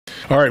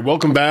All right,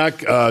 welcome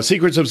back.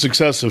 Secrets of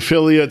Success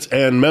affiliates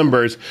and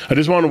members. I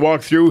just want to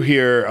walk through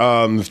here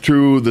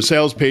through the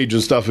sales page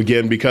and stuff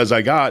again because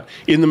I got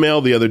in the mail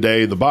the other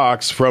day the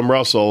box from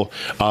Russell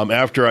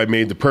after I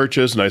made the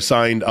purchase and I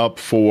signed up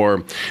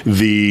for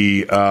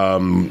the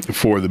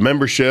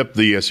membership,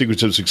 the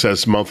Secrets of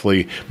Success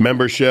monthly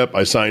membership.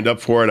 I signed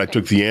up for it. I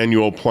took the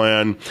annual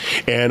plan,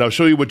 and I'll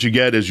show you what you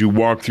get as you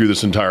walk through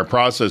this entire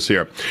process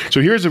here.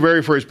 So here's the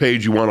very first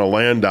page you want to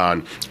land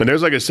on, and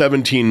there's like a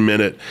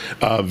 17-minute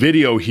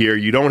video here.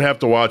 You don't have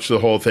to watch the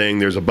whole thing.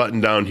 There's a button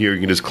down here. You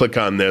can just click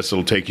on this.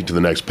 It'll take you to the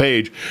next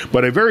page.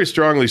 But I very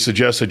strongly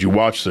suggest that you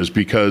watch this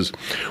because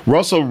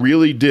Russell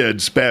really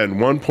did spend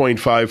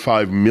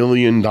 $1.55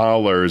 million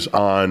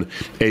on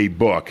a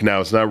book.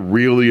 Now, it's not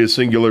really a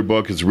singular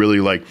book. It's really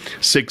like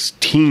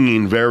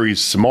 16 very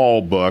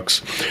small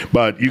books,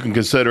 but you can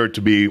consider it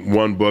to be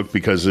one book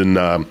because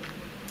in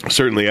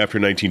certainly after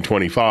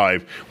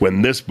 1925,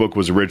 when this book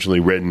was originally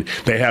written,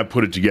 they have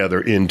put it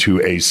together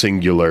into a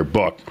singular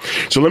book.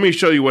 So let me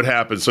show you what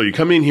happens. So you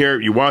come in here,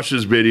 you watch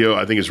this video.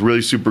 I think it's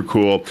really super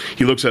cool.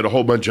 He looks at a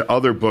whole bunch of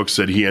other books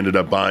that he ended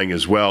up buying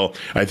as well.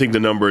 I think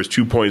the number is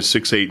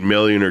 2.68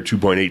 million or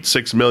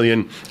 2.86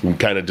 million. I'm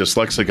kind of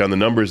dyslexic on the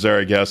numbers there,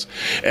 I guess.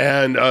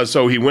 And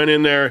so he went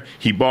in there,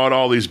 he bought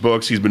all these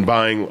books. He's been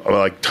buying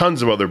like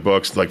tons of other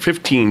books, like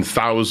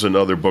 15,000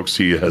 other books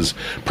he has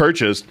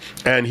purchased,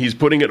 and he's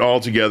putting it all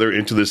together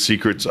into the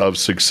Secrets of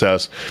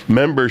Success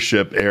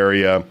membership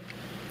area,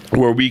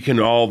 where we can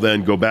all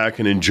then go back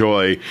and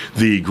enjoy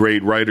the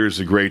great writers,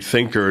 the great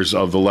thinkers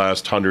of the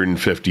last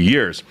 150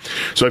 years.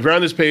 So if you're on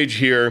this page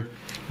here,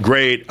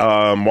 great,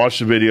 watch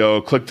the video,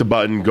 click the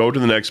button, go to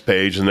the next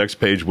page. The next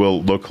page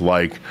will look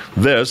like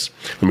this.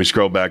 Let me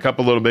scroll back up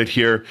a little bit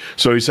here.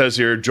 So he says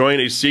here,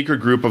 join a secret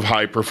group of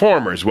high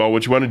performers. Well,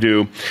 what you want to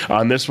do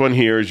on this one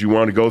here is you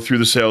want to go through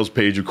the sales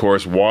page, of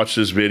course, watch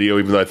this video,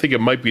 even though I think it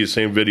might be the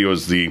same video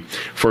as the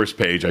first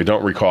page, I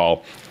don't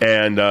recall,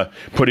 and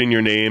put in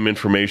your name,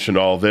 information,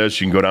 all this.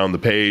 You can go down the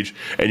page,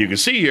 and you can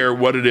see here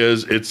what it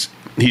is.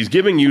 He's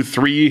giving you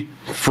 3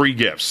 free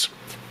gifts.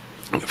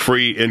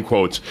 Free in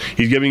quotes.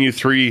 He's giving you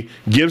 3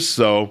 gifts,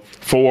 though,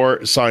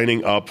 for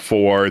signing up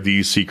for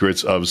the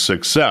Secrets of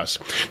Success.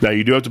 Now,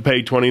 you do have to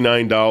pay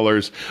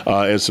 $29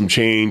 and some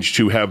change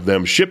to have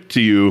them shipped to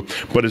you,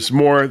 but it's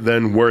more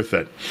than worth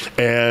it.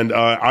 And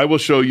I will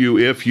show you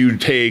if you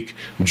take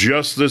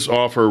just this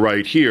offer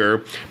right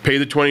here, pay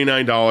the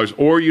 $29,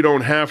 or you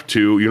don't have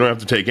to. You don't have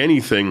to take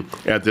anything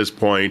at this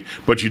point,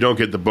 but you don't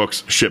get the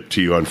books shipped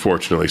to you,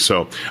 unfortunately.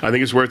 So I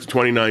think it's worth the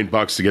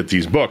 $29 to get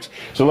these books.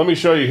 So let me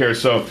show you here.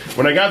 So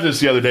when I got this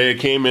the other day, it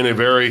came in a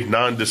very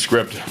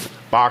nondescript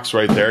box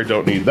right there.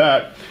 Don't need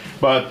that.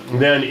 But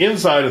then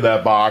inside of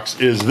that box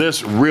is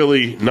this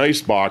really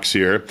nice box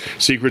here,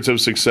 Secrets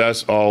of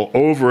Success all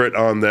over it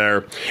on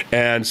there.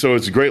 And so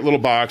it's a great little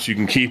box. You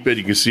can keep it.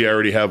 You can see I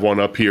already have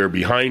one up here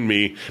behind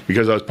me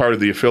because I was part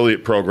of the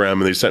affiliate program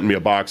and they sent me a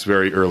box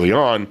very early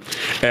on.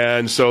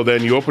 And so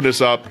then you open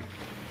this up.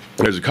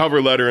 There's a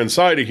cover letter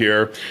inside of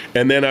here,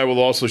 and then I will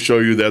also show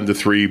you then the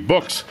 3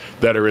 books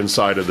that are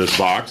inside of this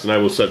box, and I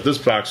will set this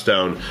box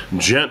down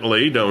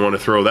gently. Don't want to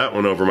throw that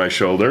one over my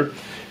shoulder.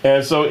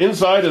 And so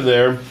inside of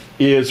there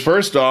is,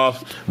 first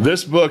off,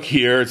 this book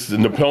here. It's the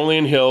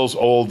Napoleon Hill's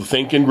old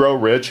Think and Grow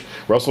Rich.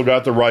 Russell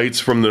got the rights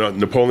from the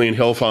Napoleon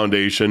Hill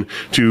Foundation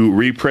to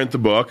reprint the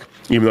book,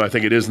 even though I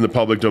think it is in the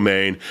public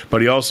domain,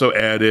 but he also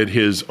added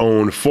his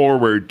own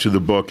foreword to the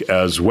book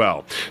as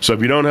well. So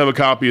if you don't have a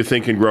copy of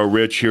Think and Grow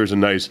Rich, here's a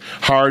nice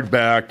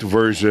hardbacked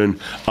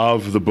version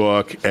of the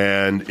book,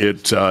 and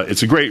it's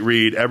a great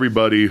read.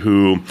 Everybody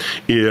who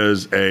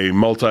is a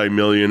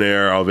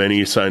multimillionaire of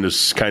any kind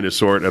of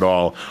sort at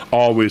all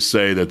always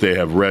say that they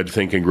have read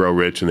Think and Grow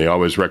Rich, and they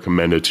always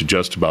recommend it to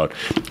just about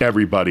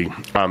everybody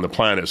on the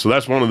planet. So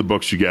that's one of the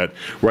books you get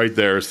right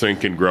there is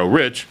Think and Grow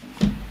Rich.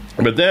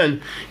 But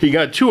then he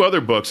got 2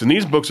 other books, and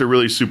these books are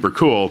really super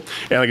cool.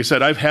 And like I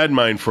said, I've had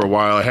mine for a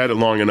while. I had it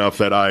long enough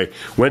that I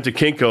went to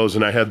Kinko's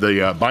and I had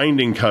the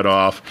binding cut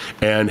off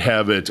and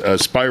have it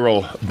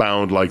spiral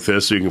bound like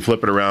this, so you can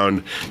flip it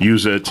around,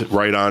 use it,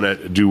 write on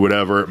it, do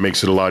whatever. It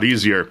makes it a lot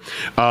easier.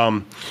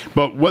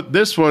 But what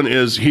this one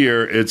is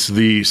here, it's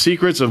the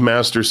Secrets of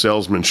Master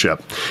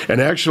Salesmanship. And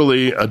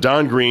actually,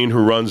 Don Green, who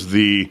runs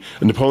the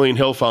Napoleon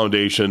Hill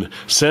Foundation,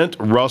 sent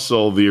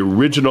Russell the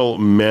original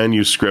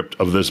manuscript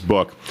of this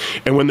book.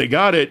 And when they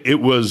got it,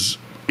 it was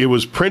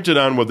printed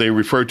on what they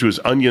refer to as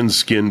onion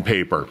skin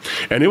paper,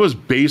 and it was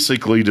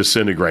basically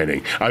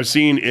disintegrating. I've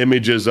seen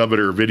images of it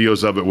or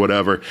videos of it,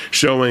 whatever,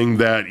 showing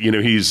that, you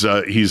know, he's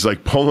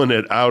like pulling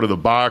it out of the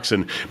box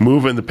and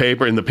moving the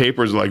paper, and the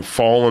paper is like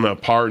falling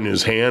apart in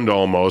his hand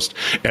almost.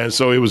 And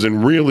so it was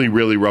in really,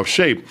 really rough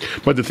shape.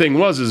 But the thing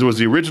was, it was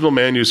the original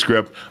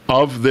manuscript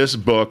of this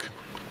book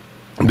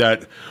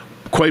that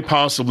quite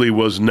possibly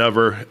was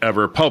never,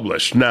 ever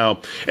published. Now,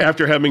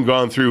 after having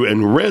gone through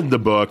and read the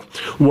book,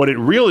 what it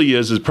really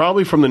is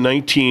probably from the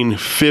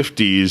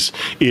 1950s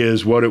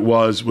is what it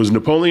was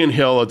Napoleon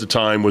Hill at the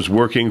time was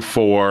working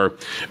for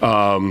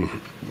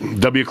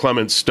W.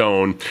 Clement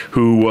Stone,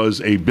 who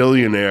was a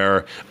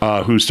billionaire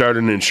who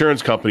started an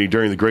insurance company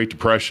during the Great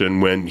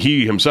Depression when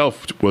he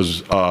himself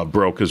was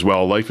broke as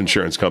well, a life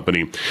insurance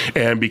company,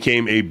 and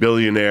became a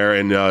billionaire.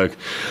 And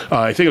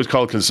I think it was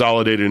called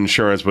Consolidated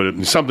Insurance,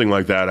 but something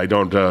like that. I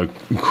don't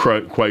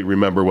quite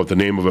remember what the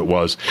name of it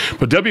was.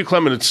 But W.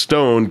 Clement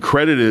Stone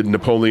credited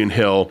Napoleon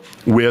Hill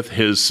with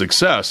his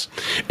success.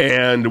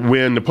 And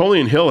when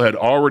Napoleon Hill had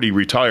already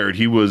retired,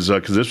 he was,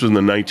 because this was in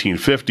the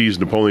 1950s,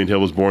 Napoleon Hill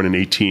was born in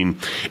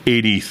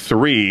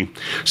 1883.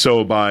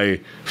 So by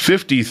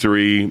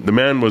 53, the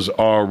man was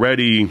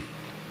already,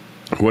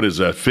 what is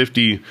that,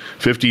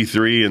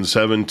 53 and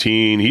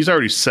 17. He's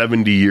already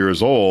 70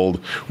 years old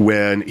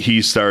when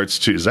he starts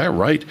to, is that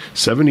right?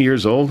 70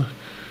 years old?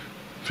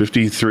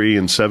 53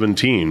 and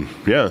 17,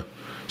 yeah.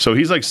 So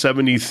he's like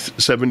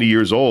 70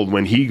 years old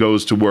when he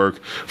goes to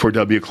work for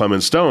W.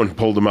 Clement Stone, who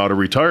pulled him out of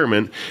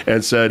retirement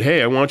and said,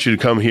 hey, I want you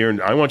to come here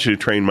and I want you to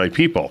train my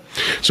people.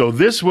 So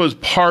this was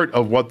part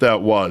of what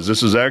that was.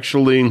 This is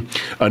actually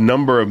a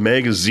number of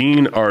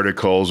magazine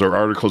articles or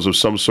articles of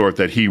some sort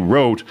that he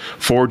wrote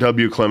for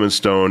W. Clement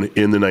Stone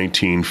in the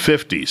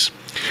 1950s.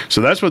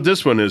 So that's what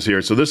this one is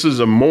here. So this is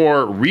a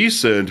more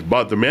recent,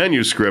 but the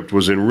manuscript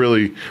was in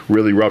really,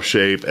 really rough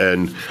shape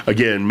and,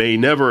 again, may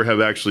never have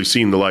actually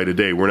seen the light of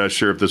day. We're not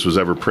sure if this was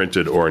ever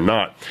printed or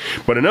not.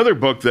 But another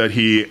book that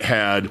he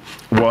had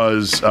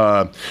was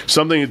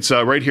something that's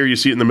right here. You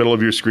see it in the middle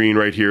of your screen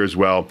right here as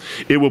well.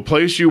 It will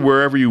place you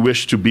wherever you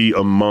wish to be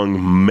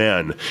among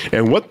men.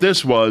 And what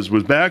this was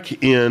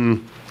back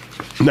in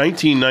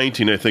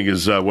 1919, I think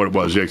is what it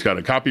was. It's got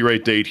a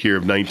copyright date here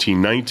of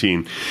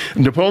 1919.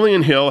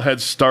 Napoleon Hill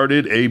had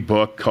started a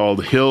book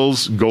called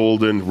Hill's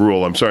Golden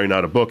Rule. I'm sorry,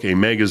 not a book, a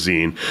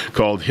magazine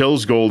called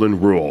Hill's Golden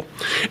Rule.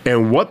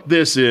 And what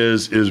this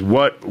is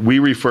what we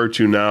refer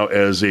to now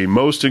as a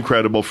most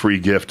incredible free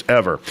gift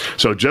ever.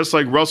 So just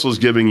like Russell's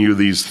giving you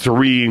these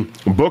 3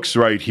 books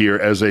right here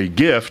as a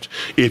gift,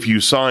 if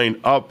you sign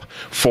up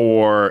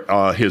for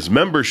his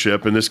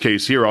membership, in this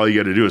case here, all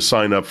you got to do is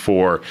sign up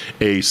for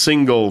a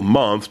single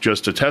month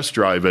just to test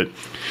drive it.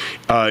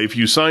 If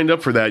you signed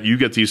up for that, you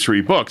get these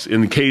 3 books.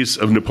 In the case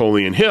of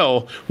Napoleon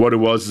Hill, what it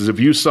was is if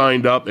you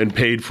signed up and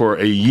paid for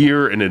a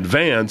year in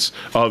advance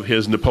of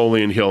his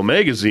Napoleon Hill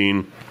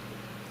magazine,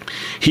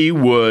 he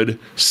would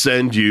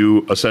send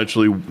you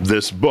essentially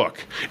this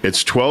book.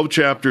 It's 12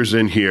 chapters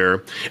in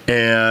here,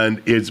 and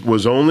it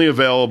was only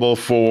available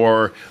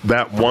for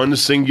that one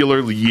singular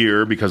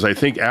year, because I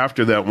think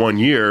after that 1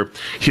 year,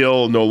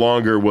 Hill no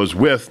longer was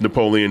with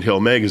Napoleon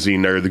Hill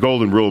magazine, or the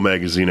Golden Rule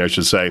magazine, I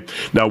should say.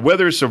 Now,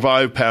 whether it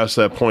survived past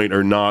that point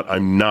or not,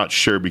 I'm not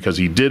sure, because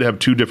he did have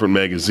 2 different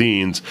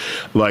magazines,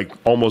 like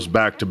almost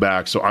back to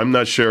back. So I'm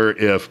not sure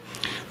if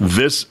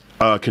this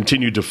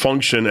continued to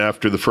function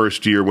after the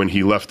first year when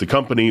he left the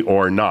company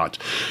or not.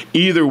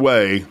 Either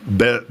way,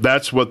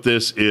 that's what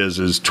this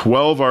is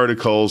 12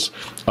 articles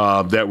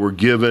that were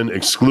given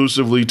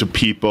exclusively to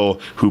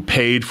people who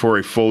paid for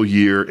a full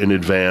year in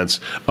advance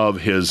of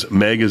his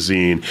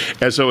magazine.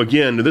 And so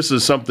again, this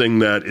is something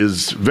that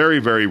is very,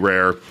 very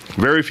rare.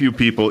 Very few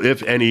people,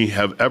 if any,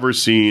 have ever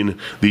seen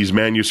these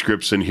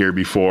manuscripts in here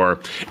before.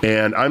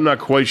 And I'm not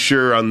quite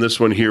sure on this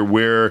one here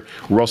where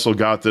Russell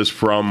got this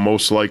from,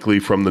 most likely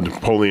from the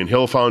Napoleon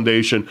Hill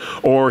Foundation,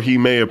 or he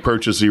may have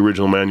purchased the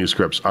original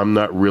manuscripts. I'm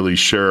not really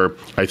sure.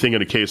 I think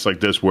in a case like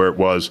this where it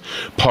was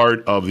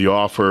part of the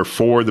offer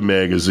for the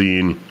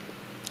magazine,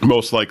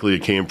 most likely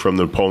it came from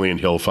the Napoleon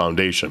Hill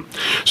Foundation.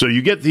 So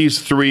you get these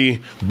 3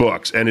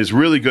 books, and it's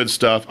really good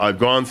stuff. I've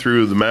gone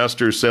through the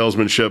Master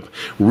Salesmanship,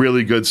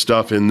 really good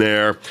stuff in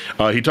there.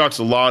 He talks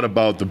a lot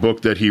about the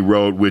book that he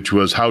wrote, which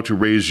was How to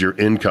Raise Your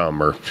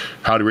Income, or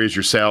How to Raise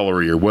Your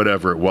Salary, or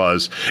whatever it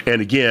was.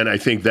 And again, I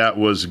think that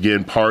was,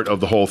 again, part of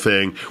the whole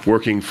thing.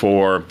 Working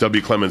for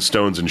W. Clement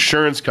Stone's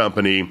insurance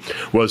company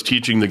was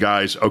teaching the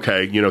guys,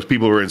 okay, you know,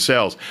 people who are in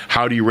sales,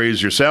 how do you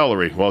raise your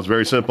salary? Well, it's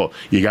very simple.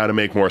 You got to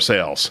make more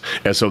sales.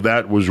 And so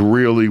that was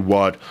really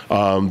what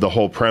the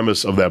whole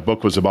premise of that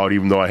book was about,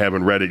 even though I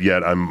haven't read it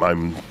yet.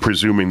 I'm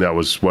presuming that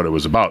was what it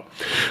was about.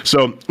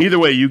 So either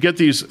way, you get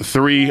these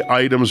 3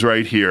 items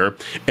right here,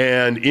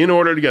 and in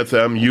order to get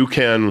them, you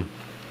can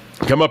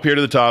come up here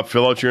to the top,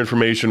 fill out your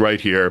information right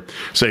here,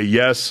 say,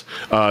 yes,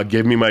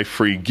 give me my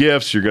free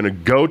gifts. You're going to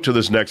go to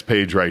this next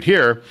page right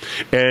here,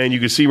 and you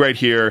can see right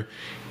here,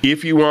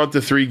 if you want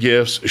the 3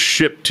 gifts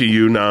shipped to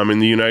you, now I'm in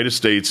the United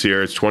States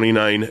here, it's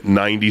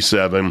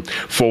 $29.97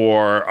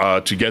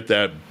 for to get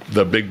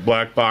the big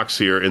black box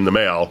here in the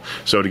mail.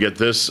 So to get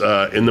this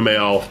in the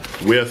mail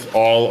with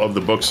all of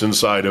the books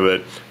inside of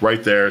it,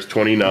 right there is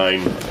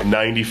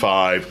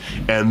 $29.95,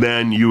 and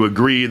then you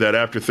agree that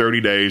after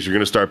 30 days you're going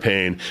to start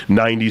paying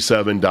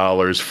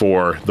 $97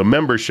 for the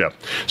membership.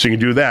 So you can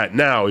do that.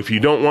 Now, if you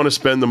don't want to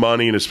spend the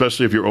money, and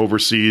especially if you're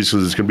overseas,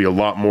 because it's going to be a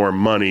lot more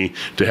money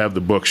to have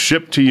the books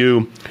shipped to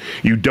you,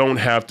 you don't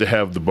have to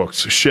have the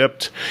books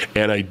shipped.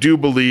 And I do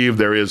believe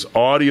there is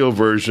audio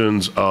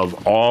versions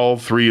of all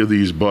 3 of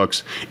these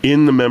books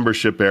in the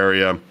membership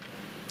area.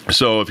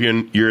 So if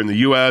you're in the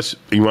U.S.,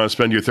 you want to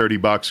spend your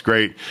 $30,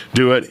 great,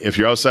 do it. If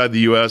you're outside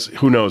the U.S.,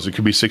 who knows? It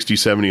could be 60,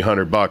 70,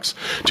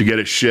 $100 to get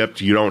it shipped.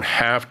 You don't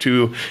have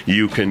to.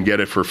 You can get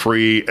it for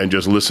free and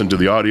just listen to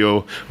the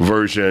audio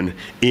version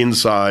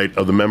inside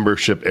of the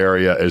membership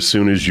area as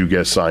soon as you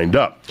get signed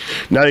up.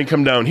 Now you can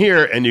come down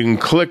here and you can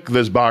click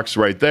this box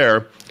right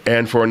there.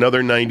 And for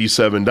another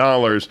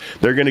 $97,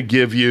 they're going to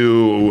give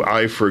you,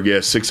 I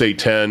forget, 6, 8,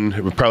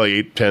 10, probably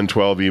 8, 10,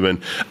 12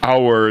 even,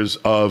 hours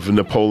of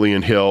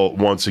Napoleon Hill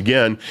once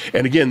again.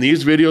 And again,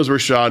 these videos were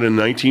shot in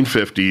the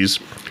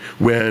 1950s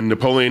when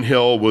Napoleon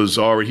Hill was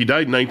already, he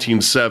died in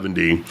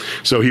 1970.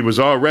 So he was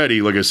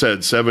already, like I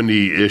said,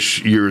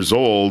 70-ish years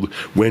old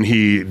when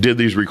he did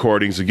these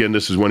recordings. Again,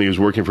 this is when he was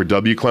working for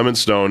W. Clement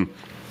Stone.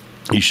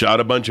 He shot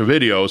a bunch of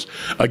videos,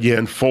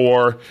 again,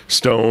 for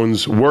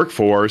Stone's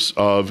workforce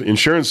of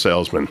insurance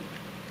salesmen.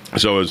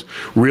 So it was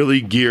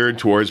really geared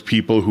towards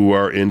people who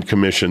are in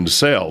commissioned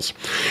sales.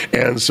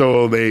 And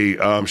so they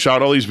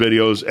shot all these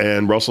videos,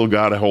 and Russell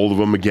got a hold of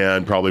them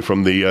again, probably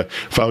from the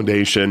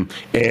foundation,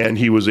 and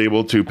he was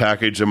able to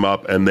package them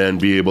up and then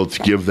be able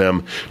to give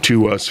them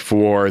to us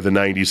for the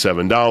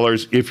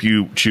 $97 if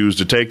you choose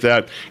to take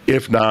that.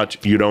 If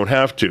not, you don't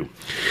have to.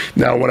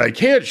 Now, what I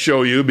can't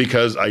show you,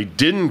 because I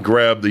didn't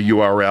grab the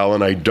URL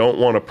and I don't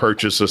want to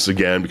purchase this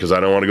again because I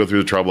don't want to go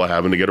through the trouble of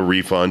having to get a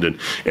refund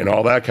and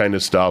all that kind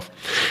of stuff,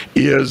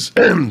 is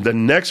the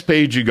next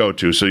page you go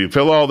to. So you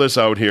fill all this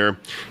out here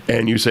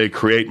and you say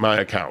create my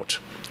account,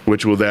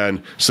 which will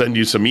then send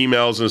you some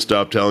emails and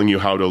stuff telling you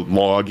how to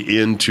log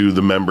into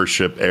the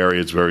membership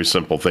area. It's a very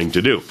simple thing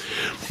to do.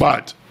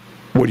 But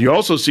what you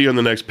also see on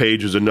the next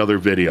page is another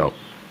video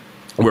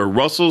where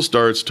Russell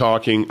starts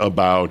talking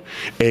about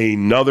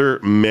another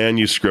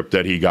manuscript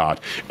that he got.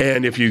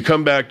 And if you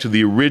come back to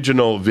the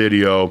original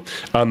video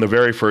on the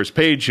very first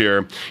page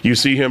here, you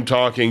see him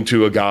talking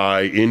to a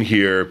guy in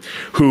here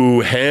who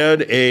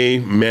had a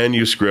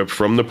manuscript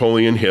from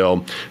Napoleon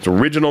Hill. It's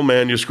original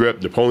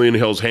manuscript, Napoleon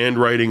Hill's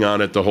handwriting on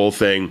it, the whole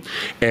thing.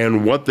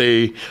 And what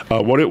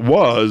it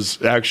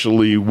was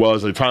actually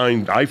was,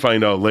 I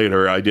find out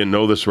later, I didn't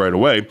know this right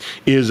away,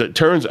 is it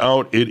turns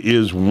out it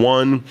is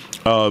one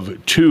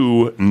of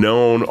two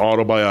known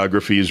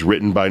autobiographies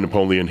written by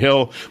Napoleon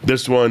Hill,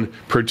 this one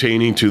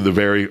pertaining to the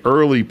very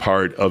early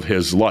part of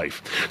his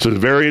life. So it's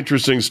a very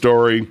interesting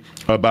story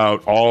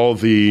about all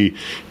the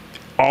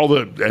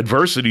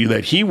adversity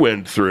that he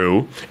went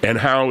through and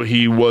how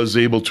he was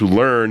able to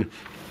learn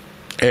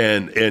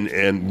and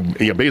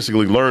you know,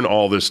 basically learn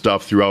all this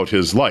stuff throughout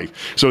his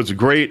life. So it's a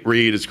great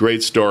read, it's a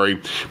great story.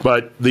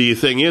 But the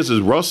thing is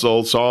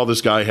Russell saw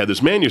this guy had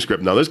this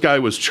manuscript. Now this guy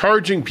was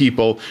charging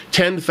people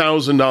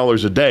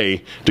 $10,000 a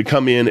day to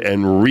come in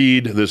and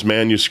read this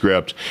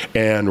manuscript,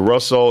 and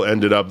Russell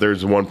ended up,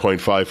 there's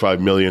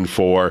 $1.55 million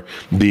for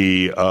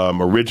the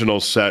original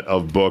set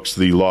of books,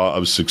 the Law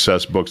of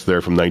Success books there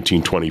from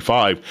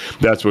 1925.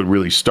 That's what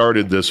really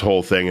started this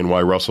whole thing and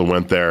why Russell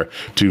went there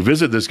to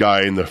visit this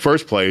guy in the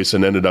first place,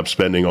 and ended up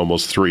spending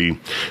almost $3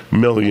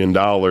 million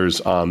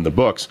on the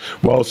books.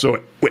 Well, so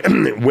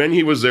when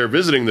he was there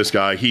visiting this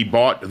guy, he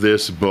bought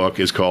this book.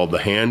 It's called The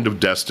Hand of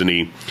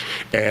Destiny,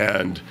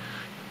 and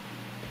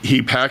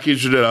he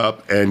packaged it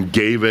up and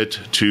gave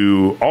it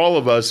to all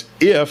of us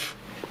if,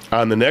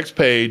 on the next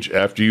page,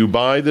 after you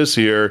buy this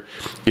here,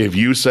 if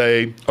you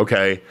say,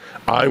 okay,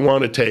 I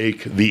want to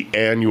take the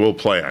annual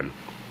plan,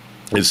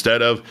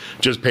 instead of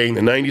just paying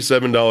the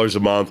 $97 a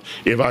month,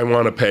 if I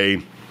want to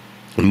pay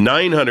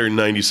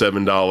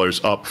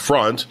 $997 up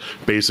front,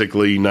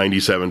 basically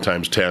 97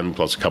 times 10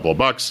 plus a couple of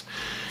bucks,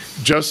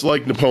 just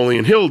like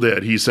Napoleon Hill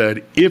did. He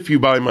said, if you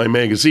buy my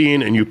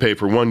magazine and you pay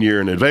for 1 year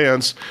in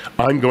advance,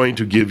 I'm going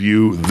to give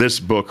you this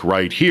book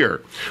right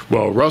here.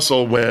 Well,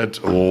 Russell went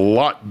a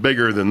lot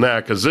bigger than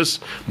that, because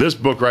this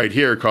book right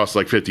here costs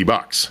like 50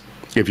 bucks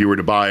if you were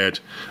to buy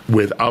it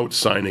without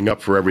signing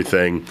up for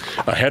everything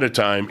ahead of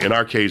time. In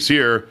our case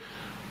here,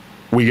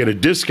 we get a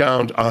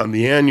discount on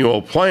the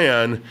annual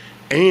plan,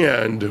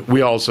 and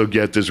we also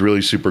get this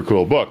really super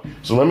cool book.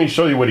 So let me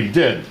show you what he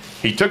did.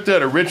 He took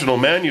that original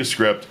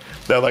manuscript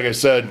that, like I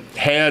said,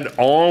 had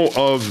all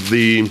of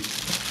the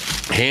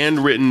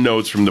handwritten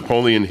notes from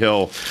Napoleon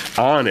Hill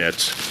on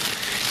it,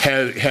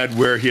 had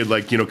where he had,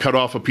 like, you know, cut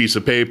off a piece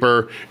of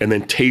paper and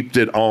then taped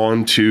it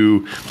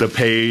onto the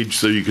page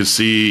so you could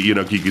see, you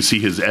know, you could see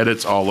his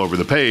edits all over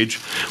the page.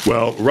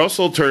 Well,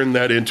 Russell turned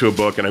that into a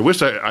book, and I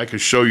wish I could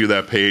show you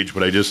that page,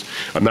 but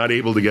I'm not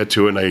able to get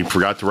to it, and I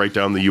forgot to write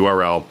down the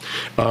URL.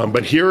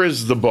 But here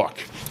is the book,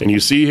 and you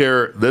see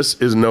here, this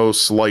is no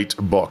slight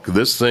book.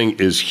 This thing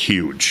is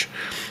huge,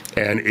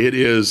 and it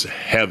is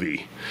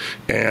heavy,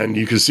 and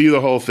you can see the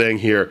whole thing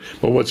here.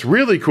 But what's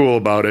really cool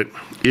about it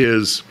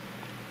is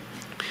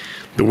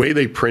the way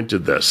they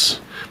printed this,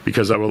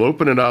 because I will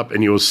open it up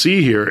and you'll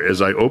see here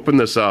as I open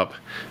this up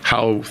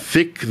how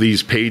thick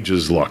these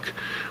pages look.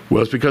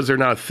 Well, it's because they're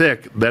not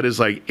thick. That is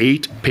like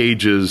 8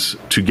 pages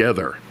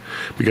together.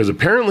 because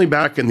apparently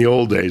back in the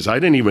old days, I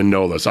didn't even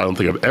know this. I don't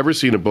think I've ever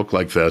seen a book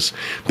like this.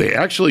 They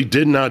actually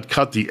did not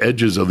cut the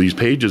edges of these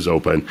pages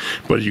open,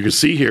 but you can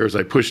see here as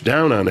I push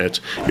down on it,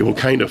 it will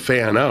kind of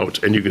fan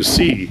out, and you can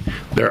see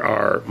there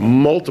are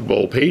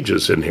multiple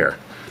pages in here.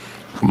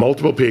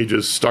 Multiple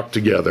pages stuck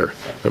together.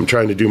 I'm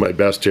trying to do my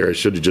best here. I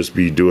should just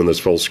be doing this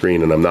full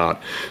screen, and I'm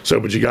not. So,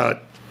 but you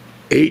got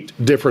 8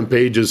 different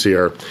pages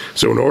here.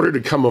 So in order to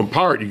come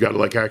apart, you got to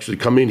like actually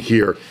come in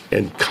here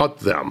and cut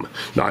them.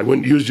 Now, I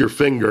wouldn't use your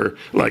finger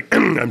like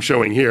I'm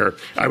showing here.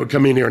 I would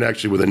come in here and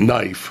actually with a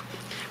knife,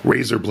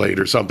 razor blade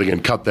or something,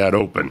 and cut that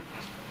open.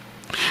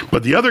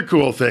 But the other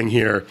cool thing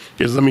here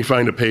is, let me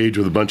find a page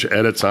with a bunch of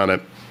edits on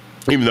it.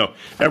 Even though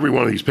every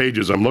one of these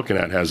pages I'm looking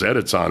at has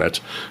edits on it.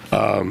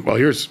 Well,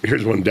 here's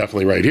one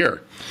definitely right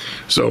here.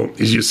 So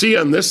as you see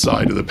on this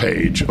side of the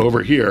page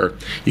over here,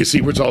 you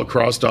see where it's all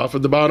crossed off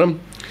at the bottom?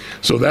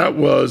 So that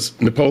was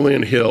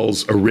Napoleon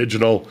Hill's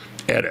original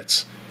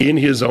edits in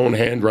his own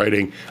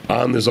handwriting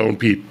on his own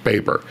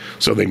paper.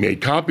 So they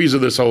made copies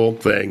of this whole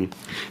thing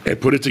and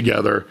put it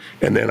together.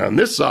 And then on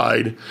this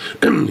side,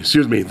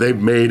 excuse me, they've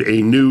made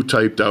a new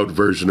typed out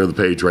version of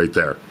the page right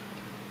there.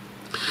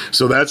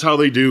 So that's how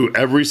they do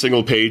every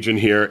single page in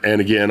here. And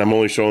again, I'm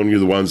only showing you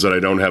the ones that I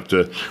don't have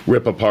to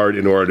rip apart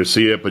in order to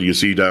see it, but you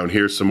see down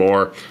here some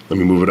more. Let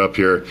me move it up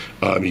here.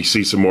 You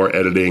see some more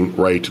editing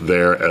right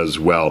there as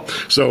well.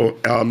 So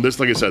this,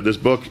 like I said, this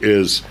book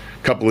is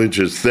a couple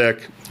inches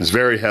thick. It's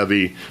very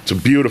heavy. It's a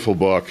beautiful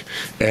book.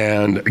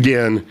 And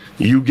again,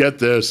 you get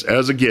this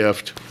as a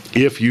gift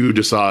if you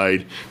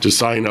decide to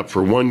sign up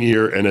for 1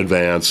 year in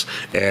advance.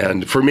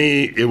 And for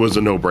me, it was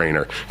a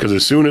no-brainer, because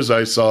as soon as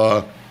I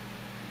saw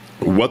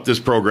what this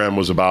program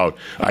was about,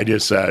 I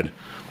just said,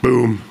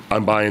 boom,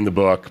 I'm buying the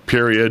book,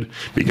 period,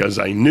 because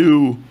I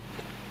knew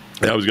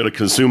I was going to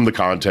consume the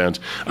content.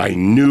 I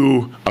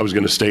knew I was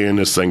going to stay in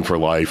this thing for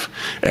life.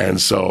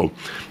 And so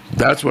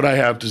that's what I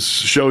have to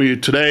show you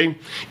today.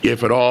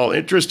 If at all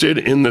interested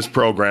in this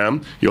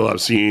program, you'll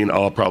have seen,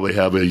 I'll probably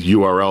have a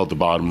URL at the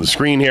bottom of the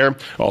screen here.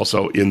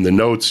 Also in the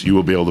notes, you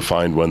will be able to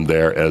find one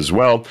there as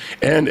well.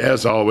 And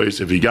as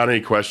always, if you got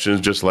any questions,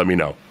 just let me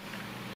know.